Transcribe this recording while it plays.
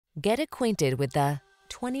Get acquainted with the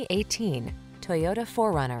 2018 Toyota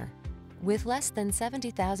 4Runner. With less than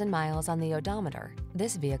 70,000 miles on the odometer,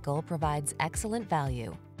 this vehicle provides excellent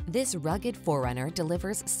value. This rugged 4Runner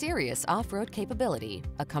delivers serious off-road capability,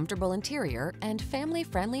 a comfortable interior, and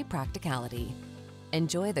family-friendly practicality.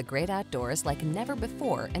 Enjoy the great outdoors like never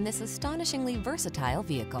before in this astonishingly versatile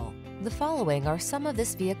vehicle. The following are some of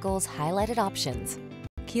this vehicle's highlighted options: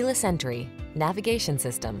 keyless entry, navigation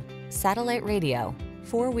system, satellite radio,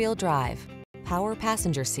 four-wheel drive, power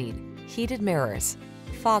passenger seat, heated mirrors,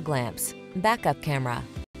 fog lamps, backup camera,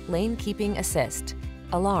 lane keeping assist,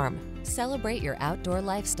 alarm. Celebrate your outdoor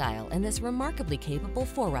lifestyle in this remarkably capable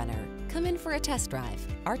 4Runner. Come in for a test drive.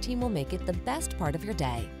 Our team will make it the best part of your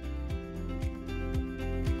day.